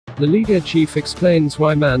LaLiga chief explains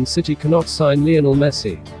why Man City cannot sign Lionel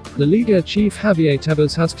Messi. LaLiga chief Javier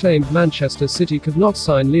Tebas has claimed Manchester City could not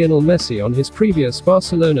sign Lionel Messi on his previous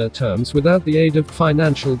Barcelona terms without the aid of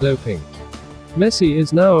financial doping. Messi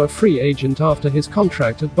is now a free agent after his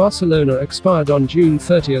contract at Barcelona expired on June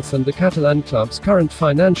 30, and the Catalan club's current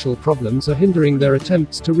financial problems are hindering their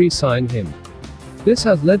attempts to re-sign him. This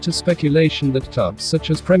has led to speculation that clubs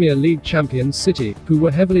such as Premier League champions City, who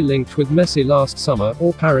were heavily linked with Messi last summer,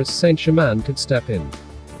 or Paris St Germain could step in.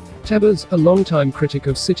 Tebas, a longtime critic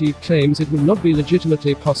of City, claims it would not be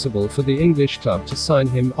legitimately possible for the English club to sign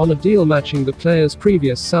him on a deal matching the player's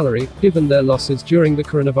previous salary, given their losses during the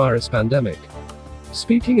coronavirus pandemic.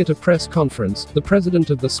 Speaking at a press conference, the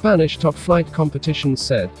president of the Spanish top-flight competition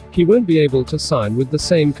said, "He won't be able to sign with the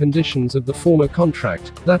same conditions of the former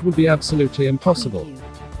contract, that would be absolutely impossible.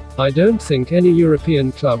 I don't think any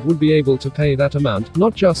European club would be able to pay that amount,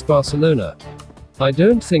 not just Barcelona. I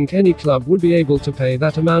don't think any club would be able to pay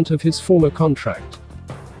that amount of his former contract.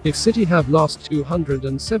 If City have lost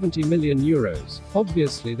 €270 million,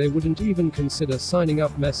 obviously they wouldn't even consider signing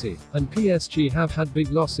up Messi, and PSG have had big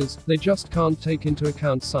losses, they just can't take into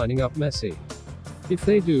account signing up Messi. If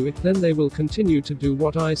they do it, then they will continue to do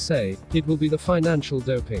what I say, it will be the financial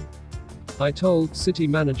doping. I told City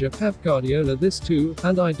manager Pep Guardiola this too,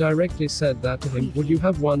 and I directly said that to him, would you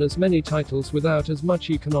have won as many titles without as much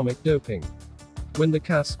economic doping? When the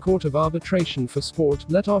CAS Court of Arbitration for Sport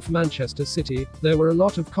let off Manchester City, there were a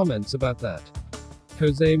lot of comments about that.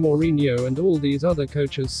 Jose Mourinho and all these other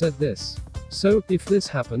coaches said this. So, if this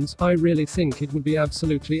happens, I really think it would be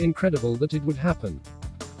absolutely incredible that it would happen.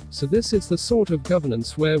 So this is the sort of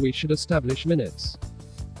governance where we should establish minutes.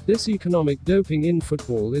 This economic doping in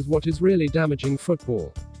football is what is really damaging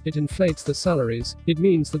football. It inflates the salaries, it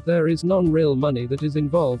means that there is non-real money that is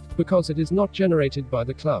involved, because it is not generated by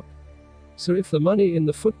the club. So if the money in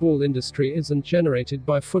the football industry isn't generated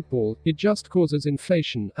by football, it just causes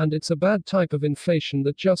inflation, and it's a bad type of inflation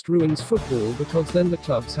that just ruins football, because then the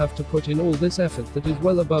clubs have to put in all this effort that is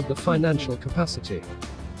well above the financial capacity.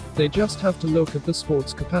 They just have to look at the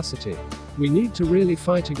sports capacity. We need to really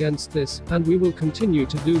fight against this, and we will continue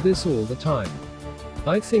to do this all the time.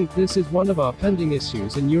 I think this is one of our pending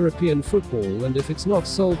issues in European football, and if it's not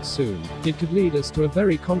solved soon, it could lead us to a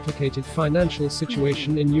very complicated financial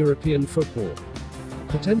situation in European football.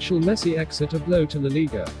 Potential Messi exit a blow to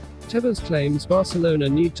LaLiga. Tebas claims Barcelona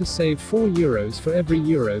need to save €4 for every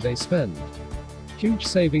euro they spend. Huge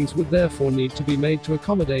savings would therefore need to be made to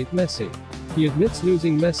accommodate Messi. He admits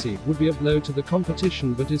losing Messi would be a blow to the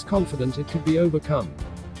competition, but is confident it could be overcome.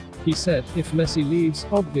 He said, if Messi leaves,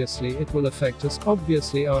 obviously it will affect us,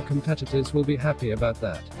 obviously our competitors will be happy about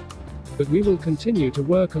that. But we will continue to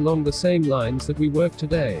work along the same lines that we work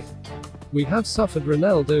today. We have suffered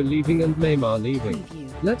Ronaldo leaving and Neymar leaving.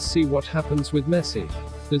 Let's see what happens with Messi.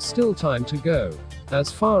 There's still time to go.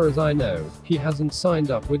 As far as I know, he hasn't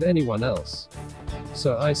signed up with anyone else.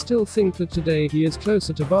 So I still think that today he is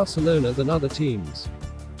closer to Barcelona than other teams.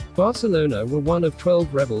 Barcelona were one of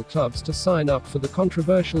 12 rebel clubs to sign up for the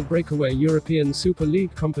controversial breakaway European Super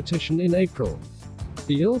League competition in April.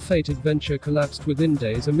 The ill-fated venture collapsed within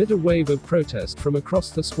days amid a wave of protest from across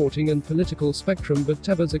the sporting and political spectrum, but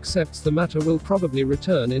Tebas accepts the matter will probably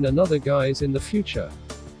return in another guise in the future.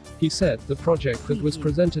 He said, the project that was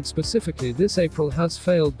presented specifically this April has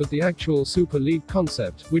failed, but the actual Super League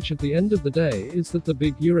concept, which at the end of the day is that the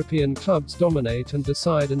big European clubs dominate and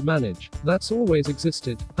decide and manage, that's always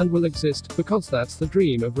existed, and will exist, because that's the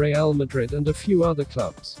dream of Real Madrid and a few other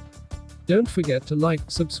clubs. Don't forget to like,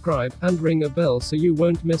 subscribe, and ring a bell so you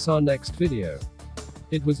won't miss our next video.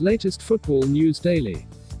 It was latest football news daily.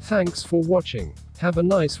 Thanks for watching. Have a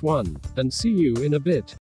nice one, and see you in a bit.